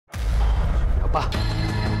ಯಪ್ಪ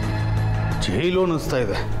ಜೈಲು ಅನ್ನಿಸ್ತಾ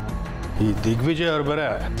ಇದೆ. ಈ ದಿಗ್ವಿಜಯ್ ಅವ್ರು ಬೇರೆ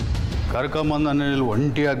ಕರ್ಕೊಂಬಂದು ನನ್ನಲ್ಲಿ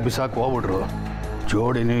ಒಂಟಿಯಾಗಿ ಬಿಸಾಕಿ ಹೋಗ್ಬಿಟ್ರು.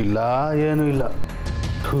 ಜೋಡಿನೂ ಇಲ್ಲ, ಏನೂ ಇಲ್ಲ.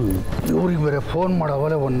 ಇವ್ರಿಗೆ ಬೇರೆ ಫೋನ್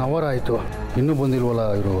ಮಾಡೋವಲ್ಲ 1 hour ಆಯಿತು, ಇನ್ನೂ ಬಂದಿಲ್ವಲ್ಲ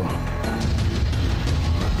ಇವರು.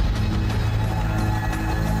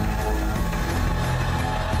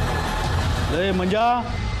 ಲೇ ಮಂಜಾ,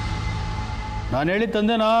 ನಾನು ಹೇಳಿದ್ದು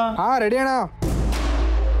ತಂದೆನಾ? ಹಾಂ ರೆಡಿ ಅಣ್ಣ.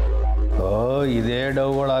 ಓ ಇದೇ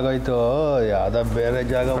ಡೌಗಳಾಗೋಯ್ತು. ಯಾವ್ದೋ ಬೇರೆ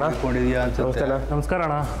ಜಾಗ ಮಾಡ್ಕೊಂಡಿದ್ಯಾ ಅನ್ಸುತ್ತೆ. ನಮಸ್ಕಾರ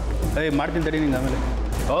ಅಣ್ಣ. ಮಾಡ್ತೀನಿ ತಡಿ ನಿಂಗೆ ಆಮೇಲೆ.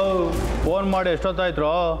 ಓ ಫೋನ್ ಮಾಡಿ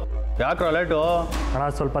ಎಷ್ಟೊತ್ತಾಯ್ತು? ಯಾಕ್ರ ಲೇಟು? ಅಣ್ಣ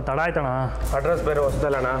ಸ್ವಲ್ಪ ತಡ ಆಯ್ತಣ್ಣ. ಅಡ್ರೆಸ್ ಬೇರೆ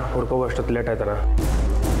ಹೊಸದಲ್ಲ ಅಣ್ಣ, ಹುಡ್ಕೋಗೋ ಅಷ್ಟೊತ್ತು ಲೇಟ್ ಆಯ್ತಣ್ಣ.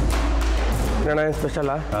 ಅಣ್ಣ ಏನು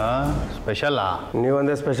ಸ್ಪೆಷಲ್ಲಾ? ಹಾಂ ಸ್ಪೆಷಲ್ಲಾ?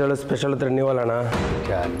 ನೀವೊಂದೇ ಸ್ಪೆಷಲ್ ಹತ್ರ ನೀವಲ್ಲ ಅಣ್ಣ.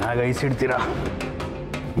 ಚೆನ್ನಾಗಿ ಐಸಿಡ್ತೀರಾ.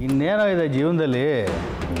 ಇನ್ನೇನೋ ಇದೆ ಜೀವನದಲ್ಲಿ,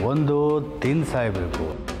 ಒಂದು ತಿಂದು ಸಾಯ್ಬೇಕು,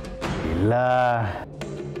 ಇಲ್ಲ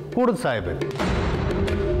ಕುಡ್ದು ಸಾಯ್ಬೇಕು.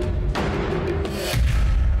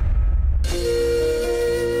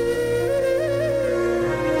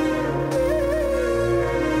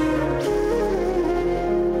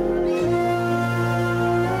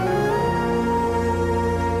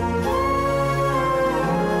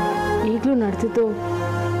 ಈಗಲೂ ನಡೆದಿದ್ದು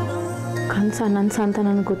ಕನಸ ನನ್ಸ ಅಂತ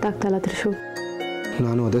ನನಗೆ ಗೊತ್ತಾಗ್ತಲ್ಲ ತ್ರಿಶೂಲ್.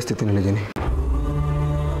 ನಾನು ಅದೇ ಸ್ಥಿತಿನಲ್ಲಿದ್ದೀನಿ.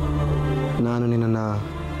 ನಾನು ನಿನ್ನನ್ನು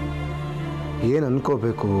ಏನು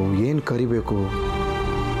ಅನ್ಕೋಬೇಕು, ಏನು ಕರಿಬೇಕು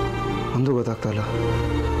ಒಂದು ಗೊತ್ತಾಗ್ತಾಯಿಲ್ಲ.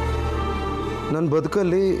 ನನ್ನ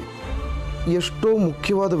ಬದುಕಲ್ಲಿ ಎಷ್ಟೋ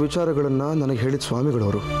ಮುಖ್ಯವಾದ ವಿಚಾರಗಳನ್ನು ನನಗೆ ಹೇಳಿದ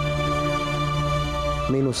ಸ್ವಾಮಿಗಳವರು.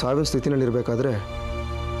 ನೀನು ಸಾವಿನ ಸ್ಥಿತಿನಲ್ಲಿರಬೇಕಾದ್ರೆ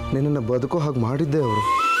ನಿನ್ನನ್ನು ಬದುಕೋ ಹಾಗೆ ಮಾಡಿದ್ದೇ ಅವರು.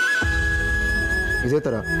 ಇದೇ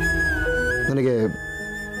ಥರ ನನಗೆ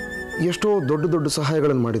ಎಷ್ಟೋ ದೊಡ್ಡ ದೊಡ್ಡ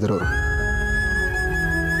ಸಹಾಯಗಳನ್ನು ಮಾಡಿದರು ಅವರು.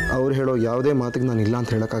 ಅವ್ರು ಹೇಳೋ ಯಾವುದೇ ಮಾತಿಗೆ ನಾನು ಇಲ್ಲ ಅಂತ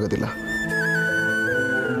ಹೇಳೋಕ್ಕಾಗೋದಿಲ್ಲ.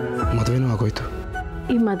 ಮದುವೆನೂ ಆಗೋಯ್ತು.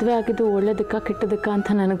 ಈ ಮದುವೆ ಆಗಿದ್ದು ಒಳ್ಳೇದಕ್ಕ ಕೆಟ್ಟದಕ್ಕ ಅಂತ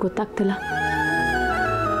ನನಗೆ ಗೊತ್ತಾಗ್ತಿಲ್ಲ.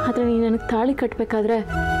 ಆದರೆ ನೀನು ನನಗೆ ತಾಳಿ ಕಟ್ಟಬೇಕಾದ್ರೆ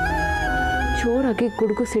ಜೋರಾಗಿ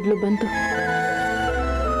ಗುಡುಗು ಸಿಡ್ಲು ಬಂತು.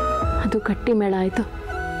 ಅದು ಗಟ್ಟಿ ಮೇಳ ಆಯಿತು,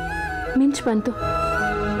 ಮಿಂಚು ಬಂತು,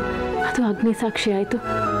 ಅದು ಅಗ್ನಿ ಸಾಕ್ಷಿ ಆಯಿತು.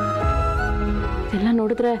 ಎಲ್ಲ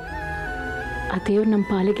ನೋಡಿದ್ರೆ ಆ ದೇವ್ರು ನಮ್ಮ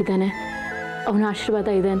ಪಾಲಿಗಿದ್ದಾನೆ, ಅವನ ಆಶೀರ್ವಾದ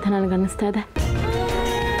ಇದೆ ಅಂತ ನನಗೆ ಅನ್ನಿಸ್ತಾ ಇದೆ.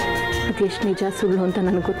 ಅದೆಷ್ಟು ನಿಜ ಸುಳ್ಳು ಅಂತ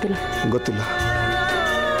ನನಗೆ ಗೊತ್ತಿಲ್ಲ.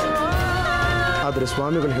 ಆದರೆ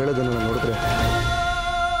ಸ್ವಾಮಿಗಳು ಹೇಳೋದನ್ನು ನಾನು ನೋಡಿದ್ರೆ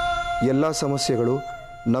ಎಲ್ಲ ಸಮಸ್ಯೆಗಳು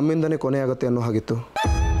ನಮ್ಮಿಂದನೇ ಕೊನೆಯಾಗತ್ತೆ ಅನ್ನೋ ಹಾಗಿತ್ತು.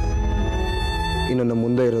 ಇನ್ನು ನಮ್ಮ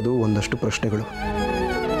ಮುಂದೆ ಇರೋದು ಒಂದಷ್ಟು ಪ್ರಶ್ನೆಗಳು,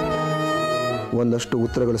 ಒಂದಷ್ಟು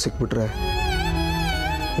ಉತ್ತರಗಳು ಸಿಕ್ಬಿಟ್ರೆ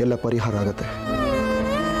ಎಲ್ಲ ಪರಿಹಾರ ಆಗತ್ತೆ.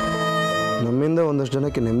 ನಮ್ಮಿಂದ ಒಂದಷ್ಟು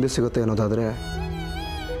ಜನಕ್ಕೆ ನೆಮ್ಮದಿ ಸಿಗುತ್ತೆ ಅನ್ನೋದಾದರೆ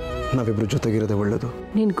ನಾವಿಬ್ಬರು ಜೊತೆಗಿರೋದೇ ಒಳ್ಳೆಯದು.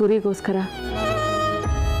 ನಿನ್ನ ಗುರಿಗೋಸ್ಕರ,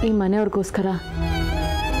 ಈ ಮನೆಯವ್ರಿಗೋಸ್ಕರ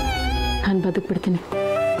ನಾನು ಬದುಕ್ಬಿಡ್ತೀನಿ.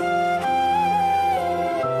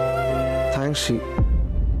 ಥ್ಯಾಂಕ್ಸ್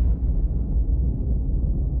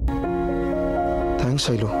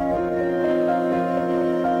ಶೈಲು.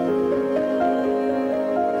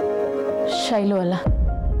 ಶೈಲು ಅಲ್ಲ,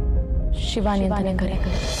 ಶಿವಾನಿ ಅಂತಾನೆ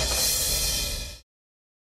ಕರೆಯಕ್ಕೆ.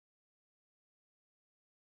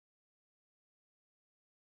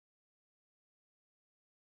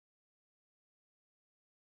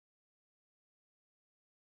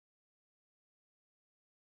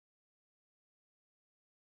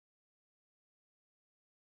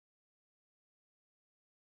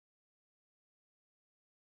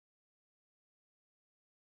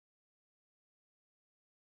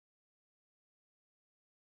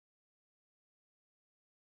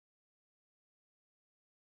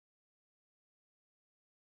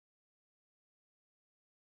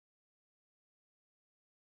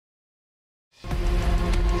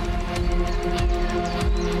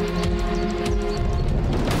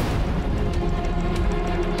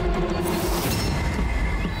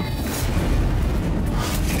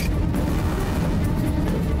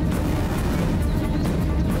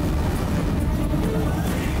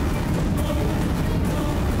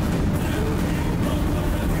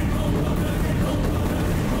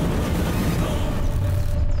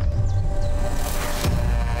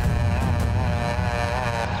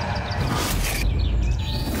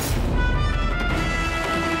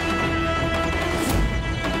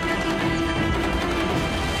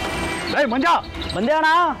 ಮಂಜಾ ಬಂದೆ ಅಣ್ಣ.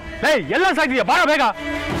 ಎಲ್ಲ ಸಾಗಿದೆಯಾ? ಬಾಳ ಬೇಗ.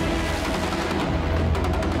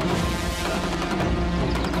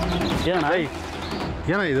 ಏನಣ್ಣ?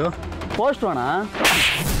 ಏನೋ ಇದು? ಪೋಸ್ಟ್ರು ಅಣ್ಣ.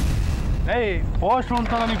 ಪೋಸ್ಟ್ರು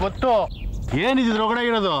ಅಂತ ನನಗೆ ಗೊತ್ತು. ಏನಿದ್ರೊಳಗಡೆ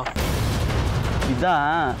ಇರೋದು? ಇದ್ದ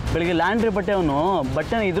ಬೆಳಿಗ್ಗೆ ಲ್ಯಾಂಡ್ರಿ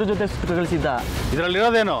ಬಟ್ಟೆನ ಇದ್ರ ಜೊತೆ ಕಳಿಸಿದ್ದ.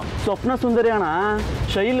 ಇದರಲ್ಲಿರೋದೇನು? ಸ್ವಪ್ನ ಸುಂದರಿ ಅಣ್ಣ,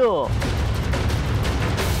 ಶೈಲು.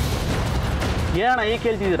 ಏನಣ್ಣ ಈಗ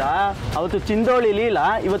ಕೇಳ್ತಿದ್ದೀರಾ? ಅವತ್ತು ಚಿಂದೋಳಿ ಲೀಲಾ,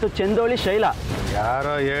 ಇವತ್ತು ಚಂದೋಳಿ ಶೈಲ.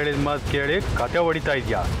 ಯಾರೋ ಹೇಳಿದ ಮಾತು ಕೇಳಿ ಕತೆ ಹೊಡಿತಾ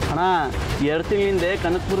ಇದೆಯಾ? ಅಣ್ಣ 2 ತಿಂಗಳ ಹಿಂದೆ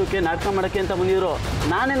ಕನಕಪುರಕ್ಕೆ ನಾಟಕ ಮಾಡೋಕ್ಕೆ ಅಂತ ಬಂದಿದ್ರು,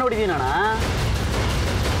 ನಾನೇ ನೋಡಿದ್ದೀನಿ ಅಣ್ಣ.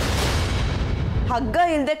 ಹಗ್ಗ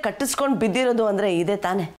ಇಲ್ಲದೆ ಕಟ್ಟಿಸ್ಕೊಂಡು ಬಿದ್ದಿರೋದು ಅಂದರೆ ಇದೆ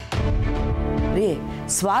ತಾನೆ ರೀ.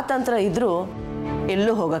 ಸ್ವಾತಂತ್ರ್ಯ ಇದ್ರೂ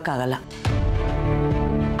ಎಲ್ಲೂ ಹೋಗೋಕ್ಕಾಗಲ್ಲ.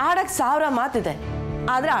 ಆಡಕ್ಕೆ 1000 ಮಾತಿದೆ,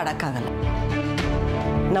 ಆದರೆ ಆಡೋಕ್ಕಾಗಲ್ಲ.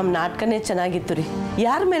 ನಮ್ಮ ನಾಟಕನೇ ಚೆನ್ನಾಗಿತ್ತು ರೀ.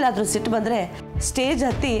 ಯಾರ ಮೇಲಾದರೂ ಸಿಟ್ಟು ಬಂದರೆ ಸ್ಟೇಜ್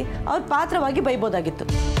ಹತ್ತಿ ಅವ್ರ ಪಾತ್ರವಾಗಿ ಬೈಬೋದಾಗಿತ್ತು.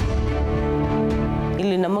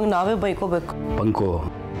 ಇಲ್ಲಿ ನಮಗೆ ನಾವೇ ಬೈಕೋಬೇಕು. ಪಂಕು,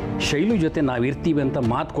 ಶೈಲು ಜೊತೆ ನಾವಿರ್ತೀವಿ ಅಂತ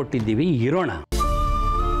ಮಾತು ಕೊಟ್ಟಿದ್ದೀವಿ, ಇರೋಣ.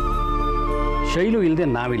 ಶೈಲು ಇಲ್ಲದೆ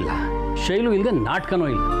ನಾವಿಲ್ಲ, ಶೈಲು ಇಲ್ಲದೆ ನಾಟಕನೂ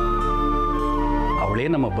ಇಲ್ಲ. ಅವಳೇ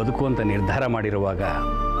ನಮ್ಮ ಬದುಕು ಅಂತ ನಿರ್ಧಾರ ಮಾಡಿರುವಾಗ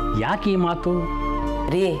ಯಾಕೆ ಈ ಮಾತು?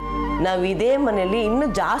 ರೀ, ನಾವು ಇದೇ ಮನೆಯಲ್ಲಿ ಇನ್ನೂ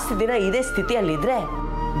ಜಾಸ್ತಿ ದಿನ ಇದೇ ಸ್ಥಿತಿಯಲ್ಲಿದ್ದರೆ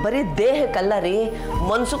ಬರೀ ದೇಹಕ್ಕಲ್ಲ ರೀ,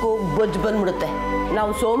 ಮನ್ಸಿಗೂ ಬೊಜ್ಜು ಬಂದ್ಬಿಡುತ್ತೆ.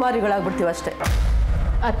 ನಾವು ಸೋಮಾರಿಗಳಾಗ್ಬಿಡ್ತೀವಿ ಅಷ್ಟೇ.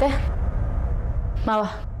 ಅತ್ತೆ ಮಾವ,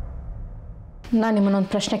 ನಾನು ನಿಮ್ಮನ್ನೊಂದು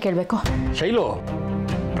ಪ್ರಶ್ನೆ ಕೇಳಬೇಕು. ಶೈಲು,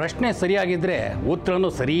 ಪ್ರಶ್ನೆ ಸರಿಯಾಗಿದ್ದರೆ ಉತ್ತರನೂ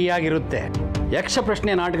ಸರಿಯಾಗಿರುತ್ತೆ. ಯಕ್ಷ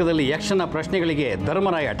ಪ್ರಶ್ನೆ ನಾಟಕದಲ್ಲಿ ಯಕ್ಷನ ಪ್ರಶ್ನೆಗಳಿಗೆ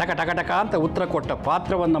ಧರ್ಮರಾಯ ಟಕ ಟಕ ಟಕ ಅಂತ ಉತ್ತರ ಕೊಟ್ಟ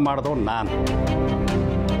ಪಾತ್ರವನ್ನು ಮಾಡಿದವನು ನಾನು.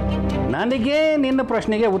 ನನಗೆ ನಿನ್ನ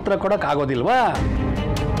ಪ್ರಶ್ನೆಗೆ ಉತ್ತರ ಕೊಡೋಕ್ಕಾಗೋದಿಲ್ವಾ?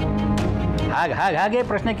 ಹಾಗೆ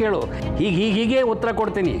ಪ್ರಶ್ನೆ ಕೇಳು, ಹೀಗೆ ಉತ್ತರ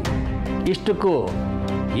ಕೊಡ್ತೀನಿ. ಇಷ್ಟಕ್ಕೂ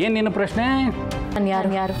ಏನು ನಿನ್ನ ಪ್ರಶ್ನೆ? ನಾನು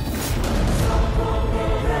ಯಾರು?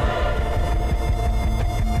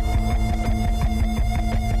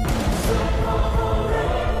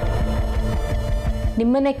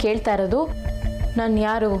 ನಿಮ್ಮನ್ನೇ ಕೇಳ್ತಾ ಇರೋದು, ನಾನು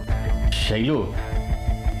ಯಾರು? ಶೈಲು,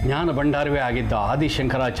 ಜ್ಞಾನ ಭಂಡಾರವೇ ಆಗಿದ್ದ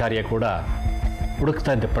ಆದಿಶಂಕರಾಚಾರ್ಯ ಕೂಡ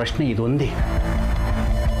ಹುಡುಕ್ತಾ ಇದ್ದ ಪ್ರಶ್ನೆ ಇದೊಂದೇ.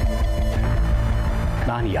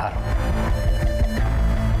 ನಾನು ಯಾರು?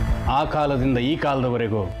 ಆ ಕಾಲದಿಂದ ಈ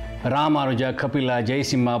ಕಾಲದವರೆಗೂ ರಾಮಾನುಜ, ಕಪಿಲ,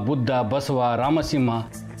 ಜಯಸಿಂಹ, ಬುದ್ಧ, ಬಸವ, ರಾಮಸಿಂಹ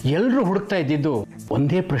ಎಲ್ಲರೂ ಹುಡುಕ್ತಾ ಇದ್ದಿದ್ದು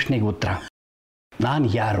ಒಂದೇ ಪ್ರಶ್ನೆಗೆ ಉತ್ತರ, ನಾನು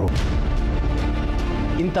ಯಾರು?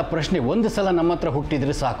 ಇಂಥ ಪ್ರಶ್ನೆ ಒಂದು ಸಲ ನಮ್ಮ ಹತ್ರ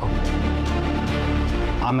ಹುಟ್ಟಿದ್ರೆ ಸಾಕು.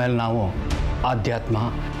 ಆಮೇಲೆ ನಾವು ಆಧ್ಯಾತ್ಮ,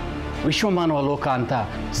 ವಿಶ್ವಮಾನವ ಲೋಕ ಅಂತ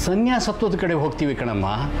ಸನ್ಯಾಸತ್ವದ ಕಡೆ ಹೋಗ್ತೀವಿ ಕಣಮ್ಮ.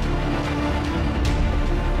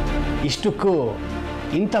 ಇಷ್ಟಕ್ಕೂ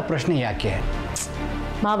ಇಂಥ ಪ್ರಶ್ನೆ ಯಾಕೆ?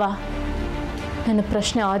 ಮಾವ, ನನ್ನ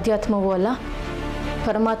ಪ್ರಶ್ನೆ ಆಧ್ಯಾತ್ಮವೂ ಅಲ್ಲ,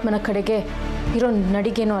 ಪರಮಾತ್ಮನ ಕಡೆಗೆ ಇರೋ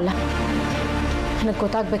ನಡಿಗೇನೂ ಅಲ್ಲ. ನನಗೆ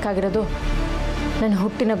ಗೊತ್ತಾಗಬೇಕಾಗಿರೋದು ನನ್ನ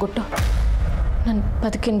ಹುಟ್ಟಿನ ಗುಟ್ಟು, ನನ್ನ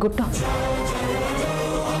ಬದುಕಿನ ಗುಟ್ಟು.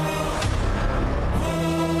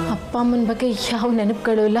 ಅಪ್ಪ ಅಮ್ಮನ ಬಗ್ಗೆ ಯಾವ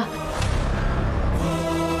ನೆನಪುಗಳು ಇಲ್ಲ.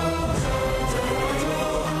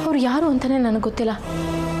 ಅವ್ರು ಯಾರು ಅಂತಲೇ ನನಗೆ ಗೊತ್ತಿಲ್ಲ.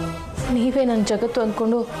 ನೀವೇ ನನ್ನ ಜಗತ್ತು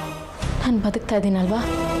ಅಂದ್ಕೊಂಡು ನಾನು ಬದುಕ್ತಾ ಇದ್ದೀನಲ್ವಾ?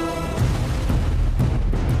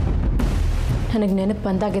 ನನಗೆ ನೆನಪು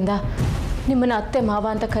ಬಂದಾಗಿಂದ ನಿಮ್ಮನ್ನು ಅತ್ತೆ ಮಾವ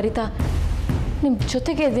ಅಂತ ಕರಿತಾ ನಿಮ್ಮ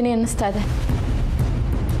ಜೊತೆಗೆ ಇದ್ದೀನಿ ಅನ್ನಿಸ್ತಾ ಇದೆ.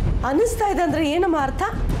 ಅನ್ನಿಸ್ತಾ ಇದೆ ಅಂದರೆ ಏನಮ್ಮ ಅರ್ಥ?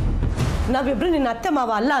 ನಾವಿಬ್ರು ನಿನ್ನ ಅತ್ತೆ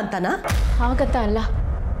ಮಾವ ಅಲ್ಲ ಅಂತನಾ? ಆಗತ್ತಾ ಅಲ್ಲ.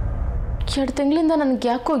 2 ತಿಂಗಳಿಂದ ನನಗೆ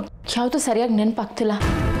ಯಾಕೋ ಯಾವುದೂ ಸರಿಯಾಗಿ ನೆನಪಾಗ್ತಿಲ್ಲ.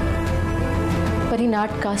 ಬರೀ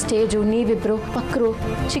ನಾಟಕ, ಸ್ಟೇಜು, ನೀವಿಬ್ಬರು, ಪಕ್ಕರು,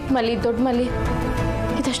 ಚಿಕ್ಕ ಮಲ್ಲಿ, ದೊಡ್ಡ ಮಲ್ಲಿ,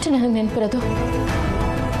 ಇದಷ್ಟೇ ನನಗೆ ನೆನಪಿರೋದು.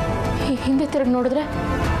 ಹಿಂದೆ ತಿರುಗಿ ನೋಡಿದ್ರೆ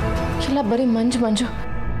ಎಲ್ಲ ಬರೀ ಮಂಜು,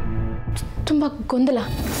 ತುಂಬ ಗೊಂದಲ.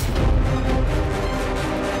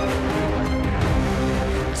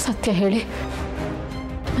 ಸತ್ಯ ಹೇಳಿ,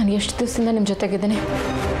 ನಾನು ಎಷ್ಟು ದಿವಸದಿಂದ ನಿಮ್ಮ ಜೊತೆಗಿದ್ದೇನೆ?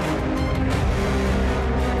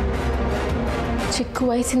 ಚಿಕ್ಕ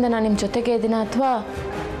ವಯಸ್ಸಿಂದ ನಾನು ನಿಮ್ಮ ಜೊತೆಗೆ ಇದ್ದೀನ, ಅಥವಾ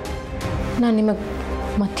ನಾನು ನಿಮಗೆ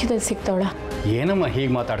ಮಧ್ಯದಲ್ಲಿ ಸಿಗ್ತಾವಳ? ಏನಮ್ಮ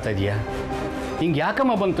ಹೀಗೆ ಮಾತಾಡ್ತಾ ಇದೀಯಾ? ಹಿಂಗೆ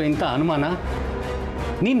ಯಾಕಮ್ಮ ಬಂತು ಇಂಥ ಅನುಮಾನ?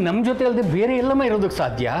 ನೀನು ನಮ್ಮ ಜೊತೆ ಅಲ್ಲದೆ ಬೇರೆ ಎಲ್ಲಮ್ಮ ಇರೋದಕ್ಕೆ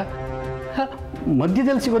ಸಾಧ್ಯ?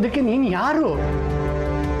 ಮಧ್ಯದಲ್ಲಿ ಸಿಗೋದಕ್ಕೆ ನೀನು ಯಾರು?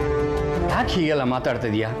 ಯಾಕೆ ಹೀಗೆಲ್ಲ ಮಾತಾಡ್ತಾ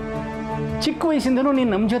ಇದೀಯಾ? ಚಿಕ್ಕ ವಯಸ್ಸಿಂದನೂ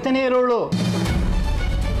ನೀನು ನಮ್ಮ ಜೊತೆನೇ ಇರೋಳು.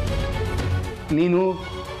 ನೀನು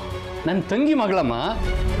ನನ್ನ ತಂಗಿ ಮಗಳಮ್ಮ.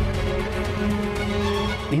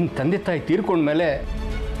 ನಿನ್ನ ತಂದೆ ತಾಯಿ ತೀರ್ಕೊಂಡ್ಮೇಲೆ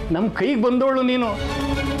ನಮ್ಮ ಕೈಗೆ ಬಂದವಳು ನೀನು.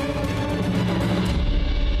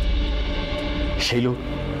 ಶೈಲು,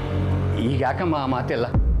 ಈಗ ಯಾಕಮ್ಮ ಆ ಮಾತೆಲ್ಲ?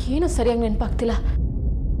 ಏನೂ ಸರಿಯಾಗಿ ನೆನಪಾಗ್ತಿಲ್ಲ.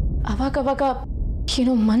 ಅವಾಗವಾಗ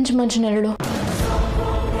ಏನೋ ಮಂಜು ನೆರಳು.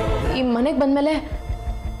 ಈ ಮನೆಗೆ ಬಂದಮೇಲೆ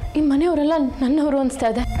ಈ ಮನೆಯವರೆಲ್ಲ ನನ್ನವರು ಅನಿಸ್ತಾ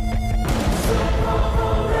ಇದೆ.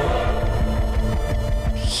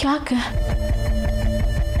 ಯಾಕೆ?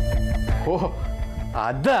 ಓಹ್,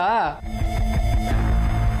 ಅದ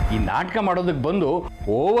ಈ ನಾಟಕ ಮಾಡೋದಕ್ಕೆ ಬಂದು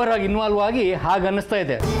ಓವರ್ ಆಗಿ ಇನ್ವಾಲ್ವ್ ಆಗಿ ಹಾಗೆ ಅನ್ನಿಸ್ತಾ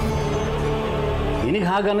ಇದೆ. ನಿನಗೆ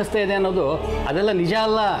ಹಾಗೆ ಅನ್ನಿಸ್ತಾ ಇದೆ ಅನ್ನೋದು ಅದೆಲ್ಲ ನಿಜ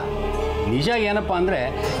ಅಲ್ಲ. ನಿಜ ಏನಪ್ಪ ಅಂದರೆ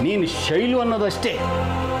ನೀನು ಶೈಲು ಅನ್ನೋದಷ್ಟೇ.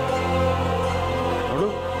 ನೋಡು,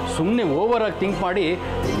 ಸುಮ್ಮನೆ ಓವರ್ ಆಗಿ ಥಿಂಕ್ ಮಾಡಿ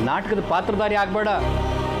ನಾಟಕದ ಪಾತ್ರಧಾರಿ ಆಗಬೇಡ.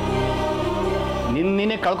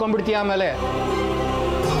 ನೀನೇ ಕಳ್ಕೊಂಡ್ಬಿಡ್ತೀಯ ಆಮೇಲೆ.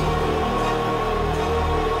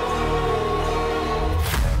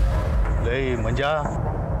 ಲೈ ಮಂಜ,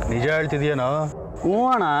 ನಿಜ ಹೇಳ್ತಿದ್ಯೇನೋ? ಹ್ಞೂ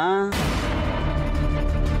ಅಣ್ಣ.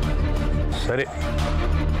 ಸರಿ,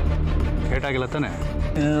 ಏಟಾಗಿಲ್ಲ ತಾನೆ?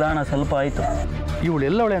 ಇಲ್ಲ ಅಣ್ಣ, ಸ್ವಲ್ಪ ಆಯಿತು. ಇವಳು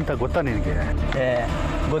ಎಲ್ಲವಳೆ ಅಂತ ಗೊತ್ತಾ ನಿನಗೆ?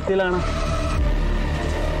 ಗೊತ್ತಿಲ್ಲ ಅಣ್ಣ.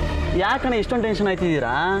 ಯಾಕಣ್ಣ ಇಷ್ಟೊಂದು ಟೆನ್ಷನ್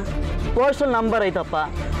ಆಯ್ತಿದ್ದೀರಾ? ಪೋಸ್ಟಲ್ ನಂಬರ್ ಐತಪ್ಪ,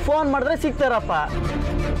 ಫೋನ್ ಮಾಡಿದ್ರೆ ಸಿಗ್ತಾರಪ್ಪ.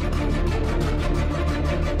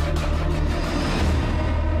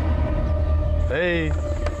 ಏಯ್,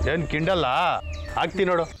 ಏನು ಕಿಂಡಲ್ಲ ಆಗ್ತೀನಿ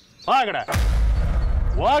ನೋಡು. ಆಗಡೆ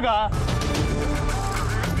ಹೋಗ.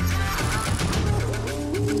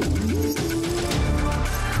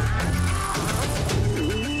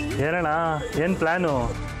 ಏನಣ್ಣ, ಏನು ಪ್ಲ್ಯಾನು?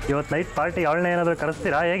 ಇವತ್ತು ನೈಟ್ ಪಾರ್ಟಿ ಅವಳನ್ನ ಏನಾದರೂ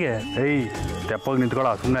ಕರೆಸ್ತೀರಾ ಹೇಗೆ? ಏಯ್, ತೆಪ್ಪಾಗಿ ನಿಂತ್ಕೊಳ್ಳ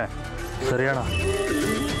ಸುಮ್ಮನೆ. ಸರಿ ಅಣ್ಣ.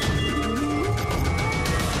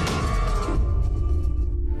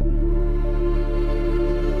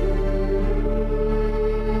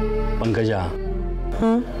 ಪಂಕಜ,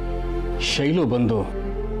 ಶೈಲು ಬಂದು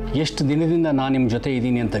ಎಷ್ಟು ದಿನದಿಂದ ನಾನು ನಿಮ್ಮ ಜೊತೆ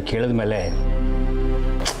ಇದ್ದೀನಿ ಅಂತ ಕೇಳಿದ ಮೇಲೆ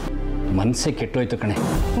ಮನಸ್ಸೇ ಕೆಟ್ಟೋಯ್ತು ಕಣೆ.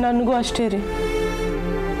 ನನಗೂ ಅಷ್ಟೇ ರೀ.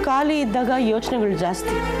 ಖಾಲಿ ಇದ್ದಾಗ ಯೋಚನೆಗಳು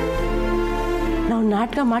ಜಾಸ್ತಿ. ನಾವು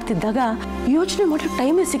ನಾಟಕ ಮಾಡ್ತಿದ್ದಾಗ ಯೋಚನೆ ಮಾಡೋ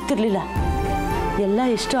ಟೈಮೇ ಸಿಗ್ತಿರ್ಲಿಲ್ಲ. ಎಲ್ಲ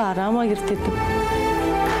ಎಷ್ಟು ಆರಾಮಾಗಿರ್ತಿತ್ತು.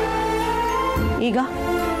 ಈಗ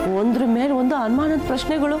ಒಂದ್ರ ಮೇಲೆ ಒಂದು ಅನುಮಾನದ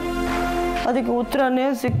ಪ್ರಶ್ನೆಗಳು, ಅದಕ್ಕೆ ಉತ್ತರನೇ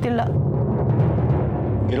ಸಿಗ್ತಿಲ್ಲ.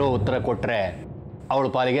 ಇರೋ ಉತ್ತರ ಕೊಟ್ಟರೆ ಅವಳ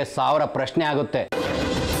ಪಾಲಿಗೆ 1000 ಪ್ರಶ್ನೆ ಆಗುತ್ತೆ.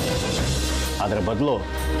 ಅದರ ಬದಲು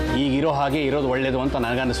ಈಗಿರೋ ಹಾಗೆ ಇರೋದು ಒಳ್ಳೆಯದು ಅಂತ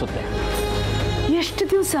ನನಗನ್ನಿಸುತ್ತೆ. ಎಷ್ಟು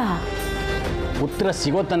ದಿವಸ? ಉತ್ತರ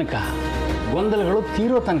ಸಿಗೋ ತನಕ, ಗೊಂದಲಗಳು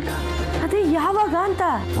ತೀರೋ ತನಕ. ಅದೇ ಯಾವಾಗ ಅಂತ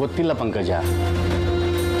ಗೊತ್ತಿಲ್ಲ ಪಂಕಜ.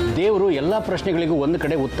 ದೇವರು ಎಲ್ಲ ಪ್ರಶ್ನೆಗಳಿಗೂ ಒಂದು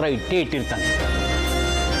ಕಡೆ ಉತ್ತರ ಇಟ್ಟಿರ್ತಾನೆ.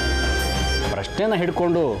 ಪ್ರಶ್ನೆನ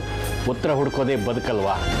ಹಿಡ್ಕೊಂಡು ಉತ್ತರ ಹುಡ್ಕೋದೇ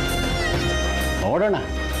ಬದುಕಲ್ವಾ? ನೋಡೋಣ,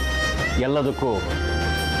 ಎಲ್ಲದಕ್ಕೂ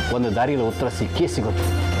ಒಂದು ದಾರಿಯಲ್ಲಿ ಉತ್ತರ ಸಿಕ್ಕೇ ಸಿಗುತ್ತೆ.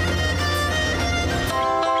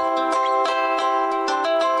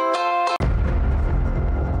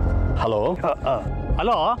 ಹಲೋ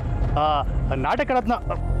ಹಲೋ, ನಾಟಕ ರತ್ನ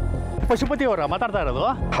ಪಶುಪತಿ ಅವರ ಮಾತಾಡ್ತಾ ಇರೋದು?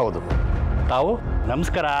 ಹೌದು. ತಾವು?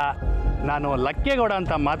 ನಮಸ್ಕಾರ, ನಾನು ಲಕ್ಕೇಗೌಡ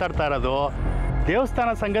ಅಂತ ಮಾತಾಡ್ತಾ ಇರೋದು, ದೇವಸ್ಥಾನ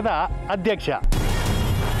ಸಂಘದ ಅಧ್ಯಕ್ಷ.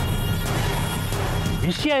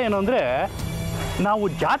 ವಿಷಯ ಏನು ಅಂದರೆ, ನಾವು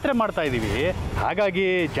ಜಾತ್ರೆ ಮಾಡ್ತಾ ಇದ್ದೀವಿ. ಹಾಗಾಗಿ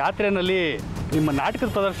ಜಾತ್ರೆಯಲ್ಲಿ ನಿಮ್ಮ ನಾಟಕದ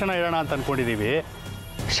ಪ್ರದರ್ಶನ ಇಡೋಣ ಅಂತ ಅಂದ್ಕೊಂಡಿದ್ದೀವಿ.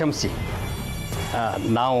 ಕ್ಷಮಿಸಿ,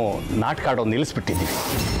 ನಾವು ನಾಟಕ ಆಡೋದು ನಿಲ್ಲಿಸ್ಬಿಟ್ಟಿದ್ದೀವಿ.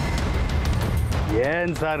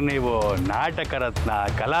 ಏನು ಸರ್ ನೀವು, ನಾಟಕ ರತ್ನ,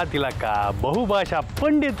 ಕಲಾ ತಿಲಕ, ಬಹುಭಾಷಾ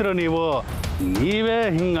ಪಂಡಿತರು ನೀವು. ನೀವೇ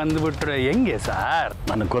ಹಿಂಗೆ ಅಂದ್ಬಿಟ್ರೆ ಹೆಂಗೆ ಸರ್?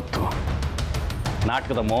 ನನಗೆ ಗೊತ್ತು,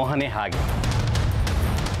 ನಾಟಕದ ಮೋಹನೇ ಹಾಗೆ.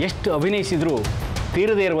 ಎಷ್ಟು ಅಭಿನಯಿಸಿದರೂ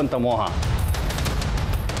ತೀರದೇ ಇರುವಂಥ ಮೋಹ.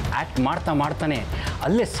 ಆ್ಯಕ್ಟ್ ಮಾಡ್ತಾ ಮಾಡ್ತಾನೆ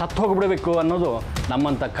ಅಲ್ಲೇ ಸತ್ತು ಹೋಗಿಬಿಡಬೇಕು ಅನ್ನೋದು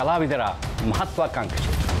ನಮ್ಮಂಥ ಕಲಾವಿದರ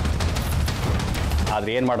ಮಹತ್ವಾಕಾಂಕ್ಷೆ.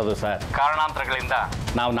 ಆದರೆ ಏನು ಮಾಡೋದು ಸರ್, ಕಾರಣಾಂತರಗಳಿಂದ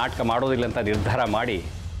ನಾವು ನಾಟಕ ಮಾಡೋದಿಲ್ಲ ಅಂತ ನಿರ್ಧಾರ ಮಾಡಿ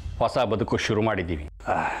ಹೊಸ ಬದುಕು ಶುರು ಮಾಡಿದ್ದೀವಿ.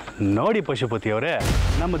 ನೋಡಿ ಪಶುಪತಿ ಅವರೇ,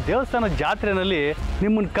 ನಮ್ಮ ದೇವಸ್ಥಾನ ಜಾತ್ರೆಯಲ್ಲಿ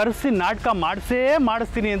ನಿಮ್ಮನ್ನು ಕರೆಸಿ ನಾಟಕ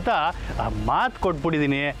ಮಾಡಿಸ್ತೀನಿ ಅಂತ ಮಾತು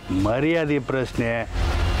ಕೊಟ್ಬಿಟ್ಟಿದ್ದೀನಿ. ಮರ್ಯಾದೆ ಪ್ರಶ್ನೆ.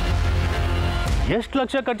 ಎಷ್ಟು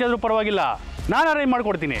ಲಕ್ಷ ಖರ್ಚಾದರೂ ಪರವಾಗಿಲ್ಲ, ನಾನು ಅರೇಂಜ್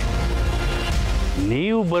ಮಾಡಿಕೊಡ್ತೀನಿ.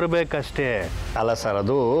 ನೀವು ಬರಬೇಕಷ್ಟೇ. ಅಲ್ಲ ಸರ್,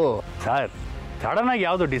 ಅದು ಸರ್ ಸಡನ್ನಾಗಿ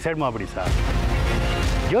ಯಾವುದು ಡಿಸೈಡ್ ಮಾಡಿಬಿಡಿ ಸರ್,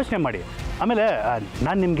 ಯೋಚನೆ ಮಾಡಿ. ಆಮೇಲೆ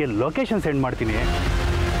ನಾನು ನಿಮಗೆ ಲೊಕೇಶನ್ ಸೆಂಡ್ ಮಾಡ್ತೀನಿ.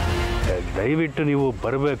 ದಯವಿಟ್ಟು ನೀವು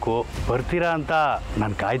ಬರಬೇಕು. ಬರ್ತೀರಾ ಅಂತ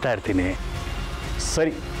ನಾನು ಕಾಯ್ತಾ ಇರ್ತೀನಿ.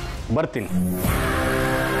 ಸರಿ, ಬರ್ತೀನಿ.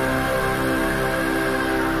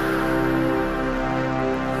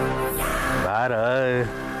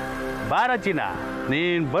 ಬಾರ ಚಿನ್ನ,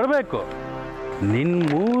 ನೀನು ಬರಬೇಕು. ನಿನ್ನ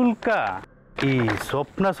ಮೂಲಕ ಈ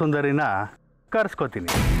ಸ್ವಪ್ನ ಸುಂದರಿನ ಕರ್ಸ್ಕೋತೀನಿ.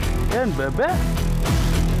 ಏನು ಬೇಬೆ,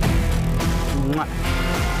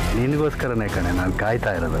 ನಿನಗೋಸ್ಕರನೇ ಕಣೆ ನಾನು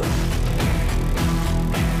ಕಾಯ್ತಾ ಇರೋದು.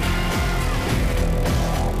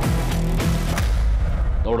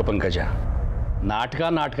 ನೋಡು ಪಂಕಜ,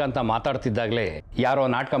 ನಾಟಕ ಅಂತ ಮಾತಾಡ್ತಿದ್ದಾಗಲೇ ಯಾರೋ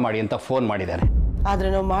ನಾಟಕ ಮಾಡಿ ಅಂತ ಫೋನ್ ಮಾಡಿದ್ದಾರೆ. ಆದರೆ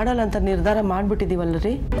ನಾವು ಮಾಡಲ್ಲ ಅಂತ ನಿರ್ಧಾರ ಮಾಡಿಬಿಟ್ಟಿದ್ದೀವಲ್ಲ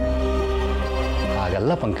ರೀ.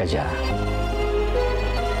 ಹಾಗಲ್ಲ ಪಂಕಜ,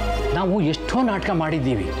 ನಾವು ಎಷ್ಟೋ ನಾಟಕ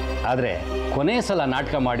ಮಾಡಿದ್ದೀವಿ. ಆದರೆ ಕೊನೆ ಸಲ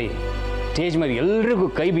ನಾಟಕ ಮಾಡಿ ಸ್ಟೇಜ್ ಮೇಲೆ ಎಲ್ರಿಗೂ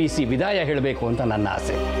ಕೈ ಬೀಸಿ ವಿದಾಯ ಹೇಳಬೇಕು ಅಂತ ನನ್ನ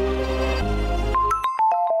ಆಸೆ.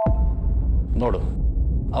 ನೋಡು,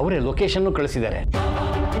 ಅವರೇ ಲೊಕೇಶನ್ನು ಕಳಿಸಿದ್ದಾರೆ.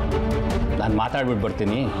 ನಾನು ಮಾತಾಡ್ಬಿಟ್ಟು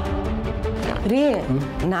ಬರ್ತೀನಿ. ರೀ,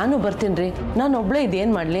 ನಾನು ಬರ್ತೀನಿ ರೀ. ನಾನು ಒಬ್ಳೇ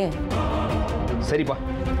ಇದೇನು ಮಾಡಲಿ? ಸರಿಪಾ.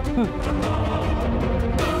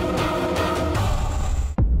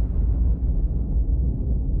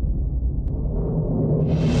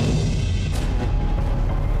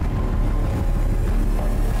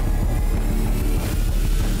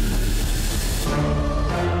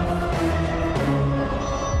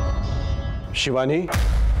 ಶಿವಾನಿ,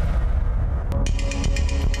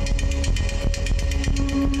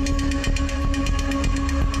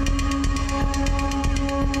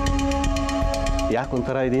 ಯಾಕೆ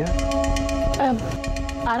ಒಂಥರ ಇದೆಯಾ?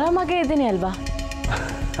 ಆರಾಮಾಗೇ ಇದ್ದೀನಿ ಅಲ್ವಾ?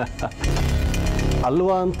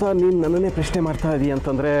 ಅಲ್ವಾ ಅಂತ ನೀನು ನನ್ನನ್ನೇ ಪ್ರಶ್ನೆ ಮಾಡ್ತಾ ಇದೀಯ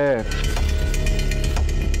ಅಂತಂದರೆ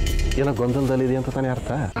ಏನೋ ಗೊಂದಲದಲ್ಲಿದೆ ಅಂತ ತಾನೇ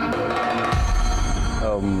ಅರ್ಥ.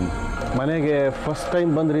 ಮನೆಗೆ ಫಸ್ಟ್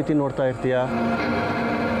ಟೈಮ್ ಬಂದ ರೀತಿ ನೋಡ್ತಾ ಇರ್ತೀಯ,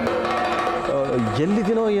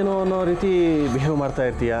 ಎಲ್ಲಿದ್ದೀನೋ ಏನೋ ಅನ್ನೋ ರೀತಿ ಬಿಹೇವ್ ಮಾಡ್ತಾ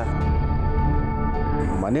ಇರ್ತೀಯ,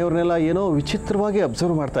 ಮನೆಯವ್ರನ್ನೆಲ್ಲ ಏನೋ ವಿಚಿತ್ರವಾಗಿ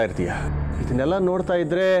ಅಬ್ಸರ್ವ್ ಮಾಡ್ತಾ ಇರ್ತೀಯ. ಇದನ್ನೆಲ್ಲ ನೋಡ್ತಾ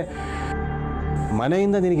ಇದ್ದರೆ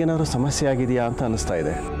ಮನೆಯಿಂದ ನಿನಗೇನಾದರೂ ಸಮಸ್ಯೆ ಆಗಿದೆಯಾ ಅಂತ ಅನ್ನಿಸ್ತಾ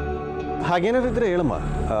ಇದೆ. ಹಾಗೇನಾದ್ರು ಇದ್ದರೆ ಹೇಳಮ್ಮ,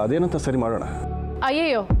 ಅದೇನಂತ ಸರಿ ಮಾಡೋಣ.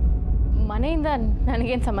 ಅಯ್ಯಯ್ಯೋ, ಮನೆಯಿಂದ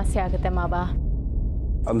ನನಗೇನು ಸಮಸ್ಯೆ ಆಗುತ್ತೆ ಮಾವ?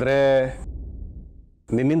 ಅಂದರೆ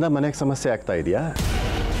ನಿನ್ನಿಂದ ಮನೆಗೆ ಸಮಸ್ಯೆ ಆಗ್ತಾ ಇದೆಯಾ?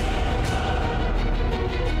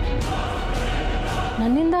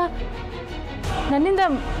 ನನ್ನಿಂದ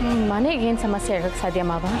ಮನೆಗೆ ಏನು ಸಮಸ್ಯೆ ಆಗಕ್ಕೆ ಸಾಧ್ಯ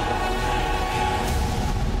ಮಾವ?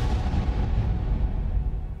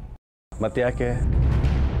 ಮತ್ತೆ ಯಾಕೆ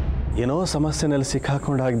ಏನೋ ಸಮಸ್ಯೆನಲ್ಲಿ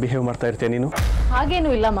ಸಿಕ್ಕಾಕೊಂಡು ಹಾಗೆ ಬಿಹೇವ್ ಮಾಡ್ತಾ ಇರ್ತೀಯ ನೀನು? ಹಾಗೇನೂ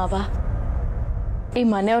ಇಲ್ಲ ಮಾವ. ಈ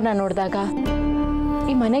ಮನೆಯವ್ರನ್ನ ನೋಡಿದಾಗ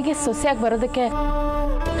ಈ ಮನೆಗೆ ಸೊಸೆಯಾಗಿ ಬರೋದಕ್ಕೆ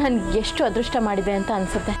ನಾನು ಎಷ್ಟು ಅದೃಷ್ಟ ಮಾಡಿದೆ ಅಂತ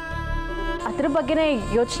ಅನಿಸುತ್ತೆ. ಅದ್ರ ಬಗ್ಗೆನೇ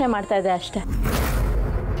ಯೋಚನೆ ಮಾಡ್ತಾ ಇದ್ದೆ ಅಷ್ಟೆ.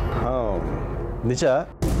 ಹಾಂ, ನಿಜ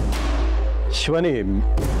ಶಿವಾನಿ.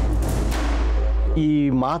 ಈ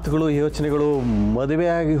ಮಾತುಗಳು ಯೋಚನೆಗಳು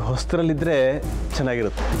ಮದುವೆಯಾಗಿ ಹೊಸದ್ರಲ್ಲಿದ್ದರೆ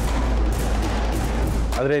ಚೆನ್ನಾಗಿರುತ್ತೆ.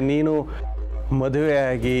 ಆದರೆ ನೀನು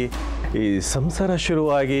ಮದುವೆಯಾಗಿ ಈ ಸಂಸಾರ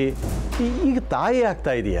ಶುರುವಾಗಿ ಈಗ ತಾಯಿ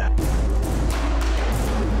ಆಗ್ತಾ ಇದೆಯಾ?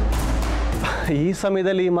 ಈ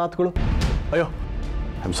ಸಮಯದಲ್ಲಿ ಈ ಮಾತುಗಳು, ಅಯ್ಯೋ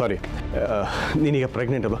ಐ ಆಮ್ ಸಾರಿ, ನೀನೀಗ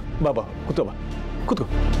ಪ್ರೆಗ್ನೆಂಟ್ ಅಲ್ವಾ? ಬಾ ಕೂತ್ಕೋ.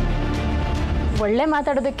 ಒಳ್ಳೆ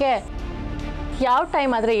ಮಾತಾಡೋದಕ್ಕೆ ಯಾವ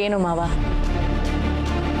ಟೈಮ್ ಆದರೆ ಏನು ಮಾವ?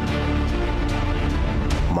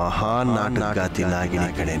 ಮಹಾನ್ ನಾಟಕಗಾತಿ ನಾಗಿನಿ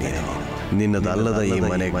ಕಡೆ ನೀನು. ನಿನ್ನದಲ್ಲದ ಈ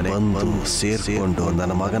ಮನೆಗೆ ಬಂದು ಸೇರಿಕೊಂಡು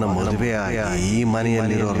ನನ್ನ ಮಗನ ಮದುವೆ ಆಗಿ ಈ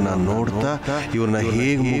ಮನೆಯಲ್ಲಿರೋರನ್ನ ನೋಡ್ತಾ ಇವ್ರನ್ನ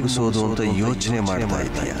ಹೇಗೆ ಮುಗಿಸೋದು ಅಂತ ಯೋಚನೆ ಮಾಡ್ತಾ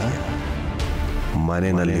ಇದ್ದೀಯ.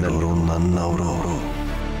 ಮನೆಯಲ್ಲಿರೋರು ನನ್ನವರು,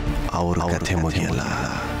 ಅವ್ರ ಕಥೆ ಮುಗಿಯಲ್ಲ.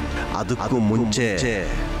 ಅದಕ್ಕೂ ಮುಂಚೆ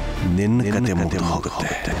ನಿನ್ನ ಕಥೆ ಮುಗಿದು ಹೋಗುತ್ತೆ.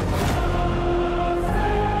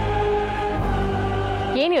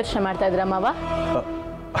 ಏನು ಯೋಚನೆ ಮಾಡ್ತಾ ಇದ್ರ ಮಾವ?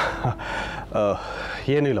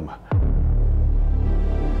 ಏನೂ ಇಲ್ಲಮ್ಮ.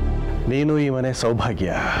 ನೀನು ಈ ಮನೆ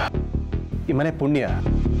ಸೌಭಾಗ್ಯ, ಈ ಮನೆ ಪುಣ್ಯ.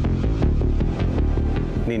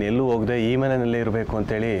 ನೀನೆಲ್ಲೂ ಹೋಗದೆ ಈ ಮನೆಯಲ್ಲೇ ಇರಬೇಕು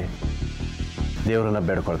ಅಂತೇಳಿ ದೇವರನ್ನ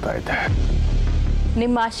ಬೇಡ್ಕೊಳ್ತಾ ಇದ್ದೆ.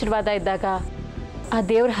 ನಿಮ್ಮ ಆಶೀರ್ವಾದ ಇದ್ದಾಗ ಆ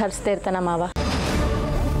ದೇವ್ರು ಹರಿಸ್ತಾ ಇರ್ತಾನ ಮಾವ.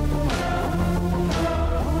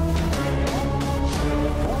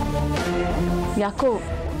 ಯಾಕೋ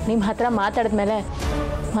ನಿಮ್ಮ ಹತ್ರ ಮಾತಾಡಿದ್ಮೇಲೆ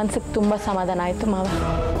ಮನ್ಸಿಗೆ ತುಂಬ ಸಮಾಧಾನ ಆಯಿತು ಮಾವ.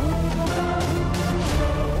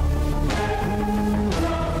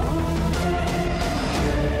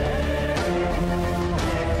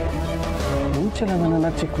 ಮುಂಚೆಲ್ಲ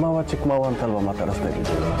ನನ್ನನ್ನು ಚಿಕ್ಕ ಮಾವ ಅಂತಲ್ವ ಮಾತಾಡಿಸ್ತಾ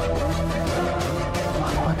ಇದ್ದಿದ್ದು.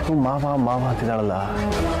 ಮಾತಿಗೂ ಮಾವ ಅಂತಿದ್ದಾಳಲ್ಲ.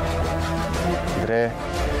 ಅಂದರೆ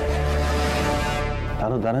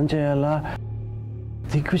ನಾನು ಧನಂಜಯ ಅಲ್ಲ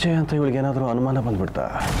ದಿಗ್ವಿಜಯ ಅಂತ ಇವಳಿಗೇನಾದರೂ ಅನುಮಾನ ಬಂದ್ಬಿಡ್ತಾ?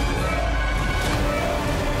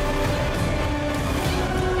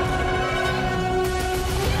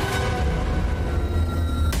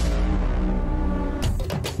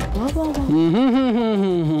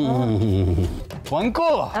 ವಂಕು,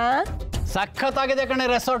 ಸಖತ್ತಾಗಿದೆ ಕಣೆ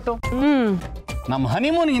ರೆಸಾರ್ಟು. ನಮ್ಮ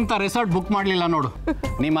ಹನಿಮೂನ್ ಇಂಥ ರೆಸಾರ್ಟ್ ಬುಕ್ ಮಾಡಲಿಲ್ಲ ನೋಡು.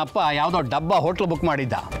 ನಿಮ್ಮಪ್ಪ ಯಾವುದೋ ಡಬ್ಬ ಹೋಟ್ಲ್ ಬುಕ್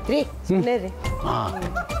ಮಾಡಿದ್ದ.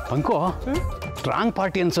 ವಂಕು, ಸ್ಟ್ರಾಂಗ್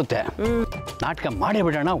ಪಾರ್ಟಿ ಅನ್ಸುತ್ತೆ. ನಾಟಕ ಮಾಡೇ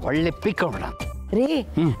ಬಿಡೋಣ, ಒಳ್ಳೆ ಪಿಕ್ ಬಿಡೋಣ. ರೀ,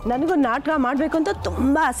 ನನಗೂ ನಾಟಕ ಮಾಡ್ಬೇಕು ಅಂತ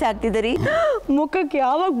ತುಂಬಾ ಆಸೆ ಆಗ್ತಿದೆ ರೀ. ಮುಖಕ್ಕೆ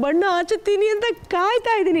ಯಾವಾಗ ಬಣ್ಣ ಹಚ್ಚುತ್ತೀನಿ ಅಂತ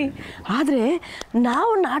ಕಾಯ್ತಾ ಇದ್ದೀನಿ. ಆದ್ರೆ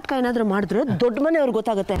ನಾವು ನಾಟಕ ಏನಾದ್ರು ಮಾಡಿದ್ರೆ ದೊಡ್ಡ ಮನೆಯವ್ರಿಗೆ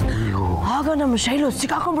ಗೊತ್ತಾಗುತ್ತೆ. ಆಗ ನಮ್ಮ ಶೈಲು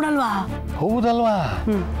ಸಿಕ್ಕಾಕೊಂಡ್ಬಿಡಲ್ವಾ? ಹೌದಲ್ವಾ?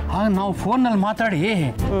 ಆಗ ನಾವು ಫೋನ್ನಲ್ಲಿ ಮಾತಾಡಿ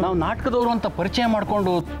ನಾವು ನಾಟಕದವರು ಅಂತ ಪರಿಚಯ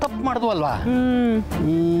ಮಾಡ್ಕೊಂಡು ತಪ್ಪು ಮಾಡಿದ್ವಲ್ವಾ?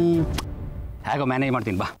 ಹೇಗೋ ಮ್ಯಾನೇಜ್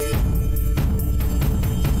ಮಾಡ್ತೀನಿ ಬಾ.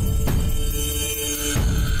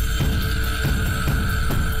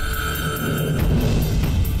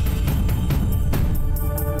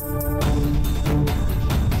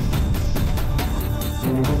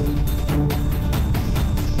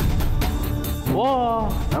 ಓ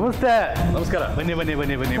ನಮಸ್ತೆ. ನಮಸ್ಕಾರ. ಬನ್ನಿ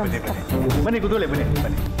ಕೂತ್ಕೊಳ್ಳಿ.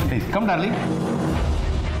 ಬನ್ನಿ. Come darling.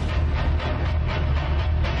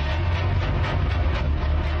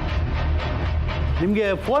 ನಿಮಗೆ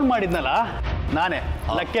ಫೋನ್ ಮಾಡಿದ್ನಲ್ಲ ನಾನೇ,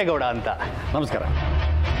 ಲಕ್ಕೇಗೌಡ ಅಂತ. ನಮಸ್ಕಾರ.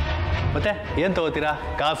 ಮತ್ತೆ ಏನು ತಗೋತೀರಾ?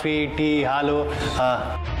 ಕಾಫಿ, ಟೀ, ಹಾಲು,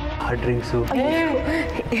 ಡ್ರಿಂಕ್ಸು?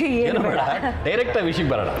 ಏನು ಬೇಡ, ಡೈರೆಕ್ಟಾಗಿ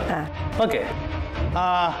ವಿಷಯಕ್ಕೆ ಬರೋಣ. ಓಕೆ.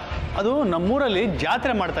 ಅದು ನಮ್ಮೂರಲ್ಲಿ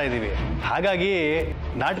ಜಾತ್ರೆ ಮಾಡ್ತಾ ಇದ್ದೀವಿ, ಹಾಗಾಗಿ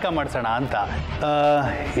ನಾಟಕ ಮಾಡಿಸೋಣ ಅಂತ.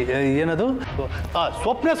 ಏನದು?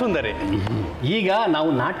 ಸ್ವಪ್ನ ಸುಂದರಿ. ಈಗ ನಾವು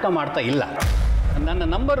ನಾಟಕ ಮಾಡ್ತಾ ಇಲ್ಲ, ನನ್ನ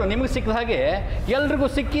ನಂಬರು ನಿಮಗೆ ಸಿಕ್ಕಿದ ಹಾಗೆ ಎಲ್ರಿಗೂ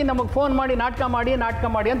ಸಿಕ್ಕಿ ನಮಗೆ ಫೋನ್ ಮಾಡಿ ನಾಟಕ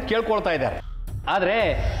ಮಾಡಿ ಅಂತ ಕೇಳ್ಕೊಳ್ತಾ ಇದ್ದಾರೆ. ಆದರೆ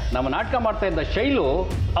ನಮ್ಮ ನಾಟಕ ಮಾಡ್ತಾ ಇದ್ದ ಶೈಲು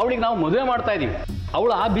ಅವಳಿಗೆ ನಾವು ಮದುವೆ ಮಾಡ್ತಾ ಇದ್ದೀವಿ.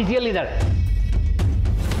 ಅವಳು ಆ ಬ್ಯುಸಿಯಲ್ಲಿದ್ದಾಳೆ.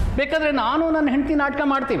 ಬೇಕಾದರೆ ನಾನು ನನ್ನ ಹೆಂಡತಿ ನಾಟಕ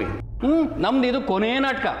ಮಾಡ್ತೀವಿ. ನಮ್ದು ಇದು ಕೊನೆಯ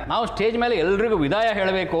ನಾಟಕ. ನಾವು ಸ್ಟೇಜ್ ಮೇಲೆ ಎಲ್ರಿಗೂ ವಿದಾಯ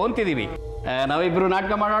ಹೇಳಬೇಕು ಅಂತಿದ್ದೀವಿ. ನಾವಿಬ್ರು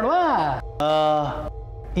ನಾಟಕ ಮಾಡೋಣವಾ?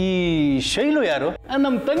 ಈ ಶೈಲು ಯಾರು?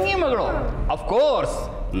 ನಮ್ಮ ತಂಗಿ ಮಗಳು. ಅಫ್ಕೋರ್ಸ್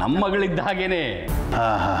ನಮ್ಮ ಮಗಳಿದ್ದ ಹಾಗೇನೆ.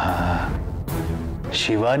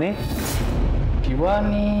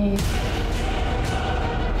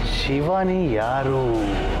 ಶಿವಾನಿ ಯಾರು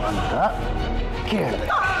ಅಂತ ಕೇಳಿದೆ.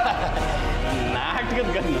 ನಾಟಕದ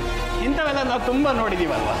ಗನ್ನು ಇಂಥವೆಲ್ಲ ನಾವು ತುಂಬ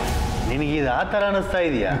ನೋಡಿದ್ದೀವಲ್ವಾ. ನಿನಗಿದು ಆ ಥರ ಅನ್ನಿಸ್ತಾ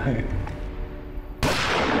ಇದೆಯಾ?